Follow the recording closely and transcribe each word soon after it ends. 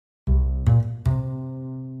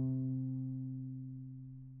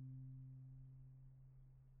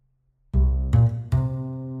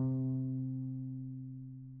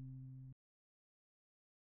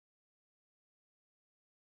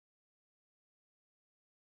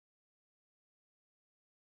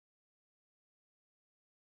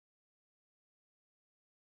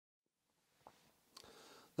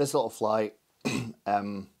This little fly,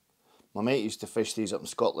 my mate used to fish these up in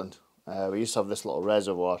Scotland. We used to have this little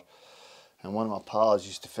reservoir, and one of my pals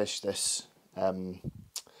used to fish this. It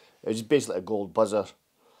was basically a gold buzzer,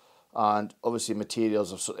 and obviously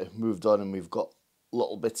materials have sort of moved on, and we've got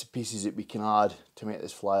little bits and pieces that we can add to make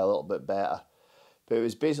this fly a little bit better. But it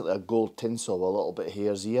was basically a gold tinsel with a little bit of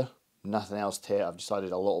hare's ear, nothing else to it. I've just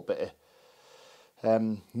added a little bit of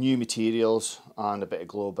new materials and a bit of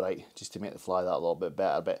glow bright just to make the fly that a little bit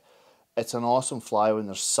better. But it's an awesome fly when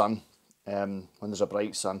there's sun, when there's a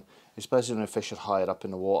bright sun, especially when the fish are higher up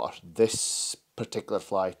in the water. This particular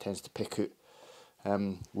fly tends to pick out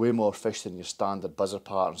way more fish than your standard buzzer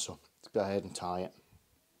pattern, so let's go ahead and tie it.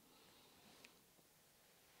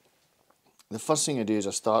 The first thing I do is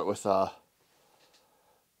I start with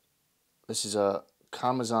this is a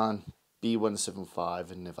Camazan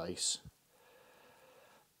B175 in the vise,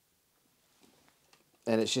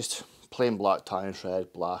 and it's just plain black tie and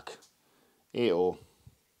thread, black 8/0,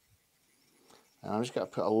 and I'm just going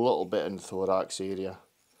to put a little bit in the thorax area.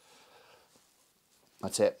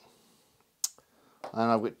 That's it.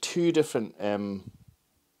 And I've got two different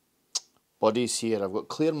bodies here. I've got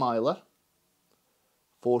clear mylar,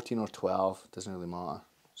 14 or 12, doesn't really matter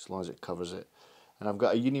as long as it covers it. And I've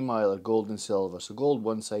got a uni-mylar, gold and silver, so gold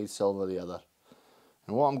one side, silver the other.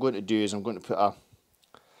 And what I'm going to do is I'm going to put a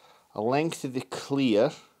length of the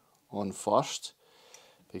clear on first,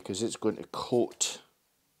 because it's going to coat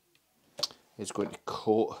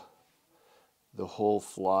the whole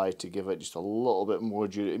fly to give it just a little bit more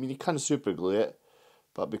durability. I mean, you can super glue it,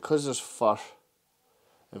 but because there's fur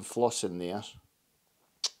and floss in there,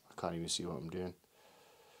 I can't even see what I'm doing.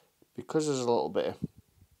 Because there's a little bit of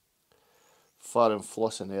fur and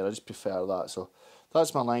floss in there, I just prefer that. So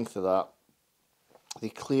that's my length of that, the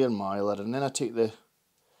clear mylar, and then I take the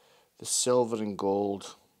silver and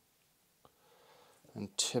gold,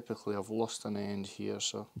 and typically I've lost an end here,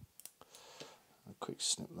 so I'll quick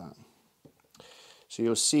snip that. So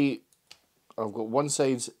you'll see I've got one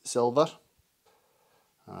side silver,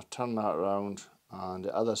 and I turn that around, and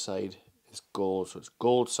the other side is gold, so it's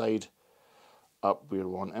gold side up we're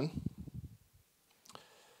wanting.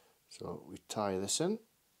 So we tie this in,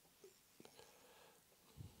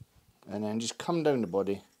 and then just come down the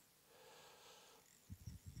body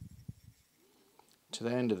to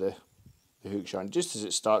the end of the hook shank, just as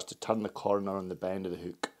it starts to turn the corner on the bend of the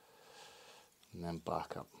hook, and then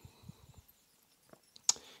back up.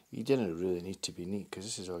 You didn't really need to be neat because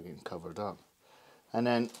this is all getting covered up. And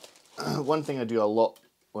then one thing I do a lot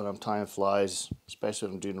when I'm tying flies, especially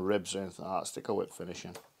when I'm doing ribs or anything like that, stick a whip finish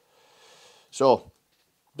in. So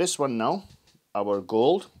this one now, our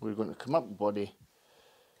gold, we're going to come up the body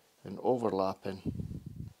and overlapping,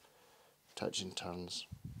 touching turns.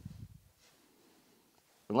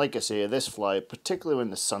 And like I say, this fly, particularly when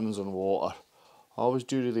the sun's on water, I always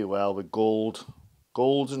do really well with golds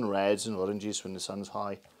and reds and oranges when the sun's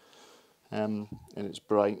high, and it's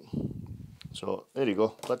bright. So there you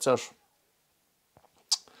go, that's our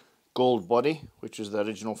gold body, which is the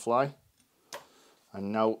original fly.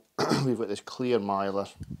 And now we've got this clear mylar,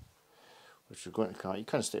 which we're going to you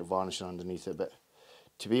kind of stick varnishing underneath it, but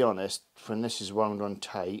to be honest, when this is wound on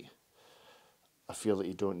tight, I feel that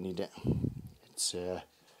you don't need it. It's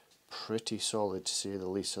pretty solid to say the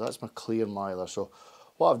least. So that's my clear mylar. So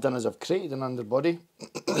what I've done is I've created an underbody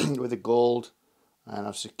with the gold, and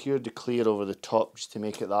I've secured the clear over the top just to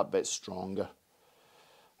make it that bit stronger.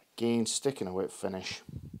 Again, sticking a whip finish.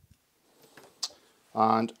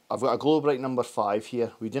 And I've got a glow bright number 5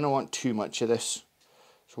 here. We didn't want too much of this,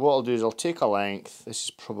 so what I'll do is I'll take a length, this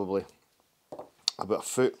is probably about a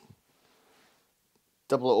foot,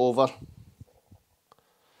 double it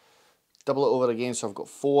over again, so I've got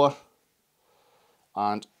 4,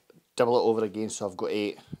 and double it over again, so I've got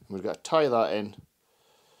 8, and we've got to tie that in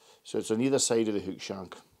so it's on either side of the hook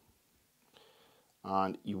shank,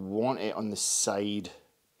 and you want it on the side,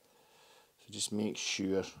 so just make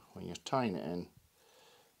sure when you're tying it in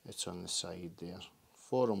it's on the side there.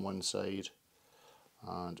 4 on one side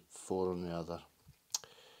and 4 on the other.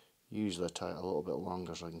 Usually I tie it a little bit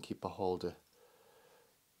longer so I can keep a hold of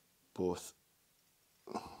both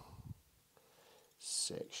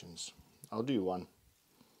sections. I'll do one,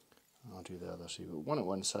 I'll do the other. So you've got one at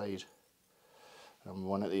one side and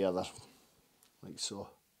one at the other, like so.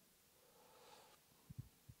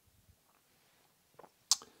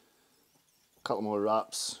 A couple more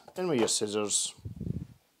wraps, in with your scissors,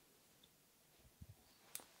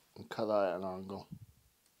 and cut that at an angle.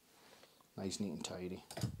 Nice, neat and tidy.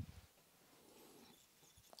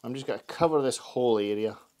 I'm just going to cover this whole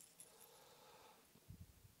area.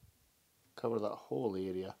 Cover that whole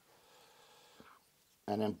area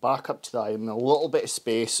and then back up to the eye in a little bit of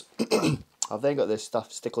space. I've then got this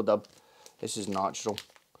stuff, stickle dub. This is natural.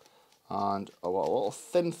 And I've got a little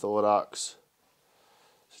thin thorax.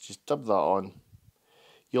 So just dub that on.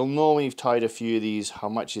 You'll know when you've tied a few of these how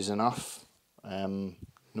much is enough. No,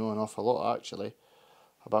 enough a lot actually.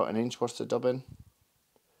 About an inch worth of dubbing.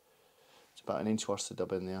 It's about an inch worth of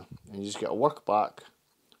dubbing there. And you just get a work back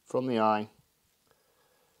from the eye.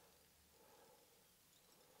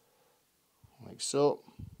 Like so.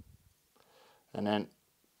 And then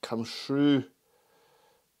come through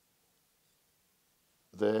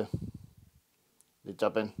the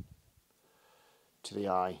dubbing to the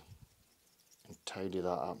eye and tidy that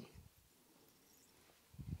up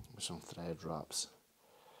with some thread wraps.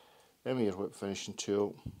 Then with your whip finishing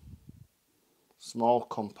tool, small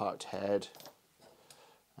compact head,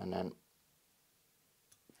 and then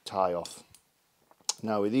tie off.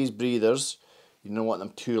 Now with these breathers, you don't want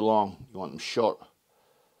them too long, you want them short.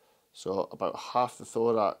 So about half the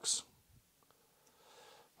thorax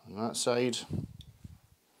on that side.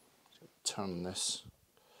 Turn this,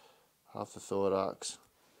 half the thorax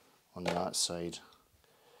on that side.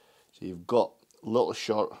 So you've got little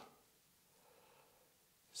short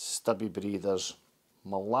stubby breathers.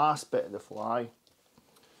 My last bit of the fly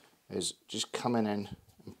is just coming in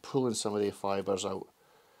and pulling some of the fibres out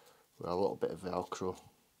with a little bit of Velcro.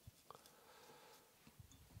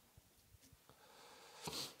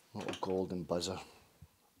 Little golden buzzer.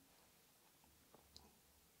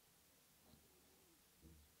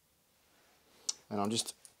 And I'm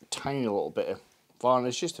just a tiny little bit of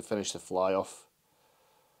varnish just to finish the fly off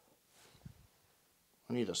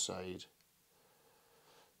on either side.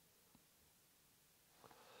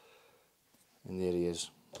 And there he is.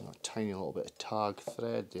 I've got a tiny little bit of tag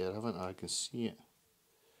thread there, haven't I? I can see it.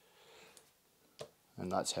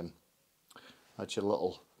 And that's him. That's your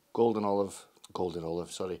little golden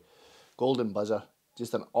buzzer.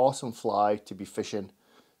 Just an awesome fly to be fishing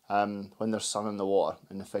when there's sun in the water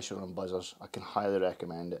and the fish are on buzzers. I can highly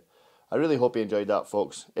recommend it. I really hope you enjoyed that,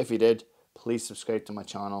 folks. If you did, please subscribe to my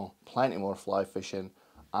channel. Plenty more fly fishing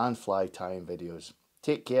and fly tying videos.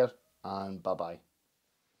 Take care and bye bye.